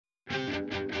Hi,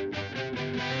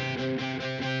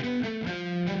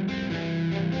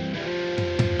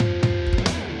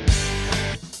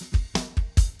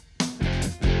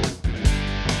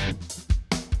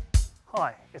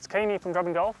 it's Kean here from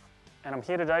Drummond Golf, and I'm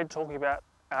here today talking about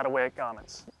outerwear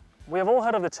garments. We have all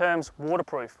heard of the terms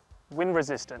waterproof, wind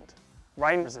resistant,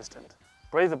 rain resistant,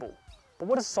 breathable, but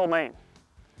what does this all mean?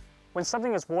 When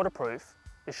something is waterproof,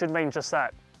 it should mean just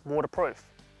that, waterproof,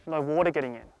 no water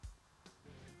getting in.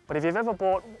 But if you've ever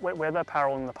bought wet weather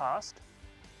apparel in the past,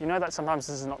 you know that sometimes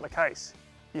this is not the case.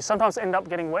 You sometimes end up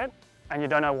getting wet and you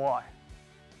don't know why.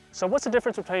 So what's the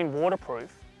difference between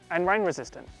waterproof and rain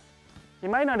resistant? You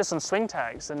may notice on swing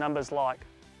tags the numbers like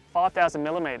 5,000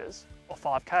 millimeters or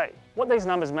 5K. What these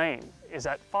numbers mean is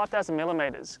that 5,000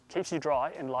 millimeters keeps you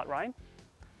dry in light rain,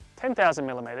 10,000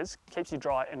 millimeters keeps you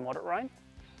dry in moderate rain,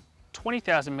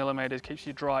 20,000 millimeters keeps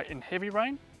you dry in heavy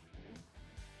rain,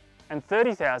 and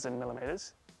 30,000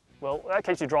 millimeters, well, that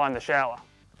keeps you dry in the shower.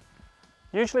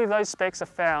 Usually those specs are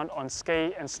found on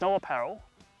ski and snow apparel,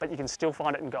 but you can still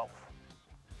find it in golf.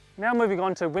 Now moving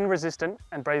on to wind resistant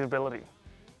and breathability.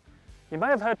 You may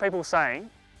have heard people saying,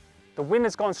 the wind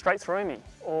has gone straight through me,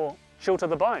 or chill to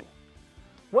the bone.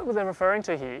 What they're referring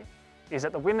to here is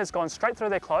that the wind has gone straight through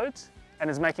their clothes and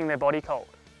is making their body cold.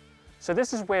 So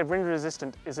this is where wind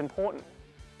resistant is important.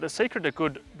 The secret to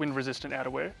good wind resistant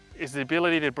outerwear is the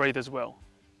ability to breathe as well.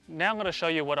 Now I'm going to show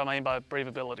you what I mean by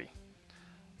breathability.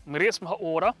 I'm going to get some hot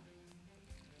water,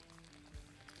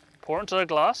 pour it into a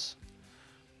glass,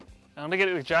 and I'm going to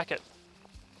get a jacket.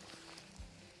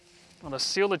 I'm going to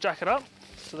seal the jacket up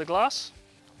to the glass.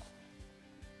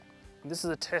 And this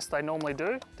is a test they normally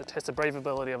do to test the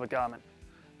breathability of a garment.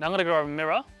 Now I'm going to grab a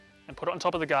mirror and put it on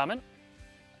top of the garment.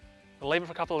 I'll leave it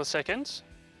for a couple of seconds.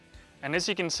 And as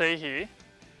you can see here,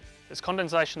 there's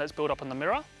condensation that's built up in the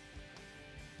mirror,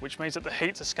 which means that the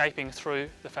heat's escaping through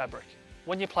the fabric.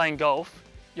 When you're playing golf,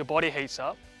 your body heats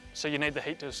up, so you need the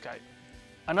heat to escape.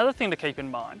 Another thing to keep in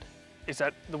mind is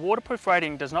that the waterproof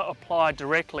rating does not apply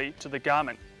directly to the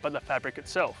garment, but the fabric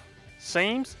itself.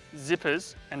 Seams,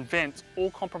 zippers and vents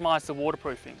all compromise the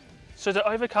waterproofing. So to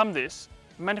overcome this,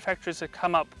 manufacturers have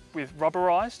come up with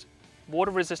rubberized,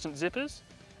 water-resistant zippers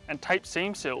and taped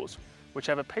seam seals, which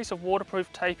have a piece of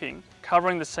waterproof taping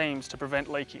covering the seams to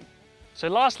prevent leaking. So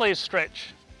lastly is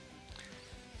stretch.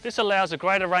 This allows a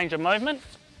greater range of movement,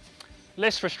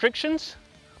 less restrictions,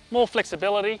 more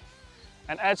flexibility,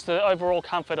 and adds to the overall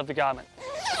comfort of the garment.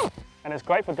 And it's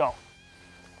great for golf.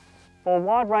 For a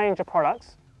wide range of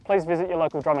products, please visit your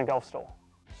local Drummond Golf store.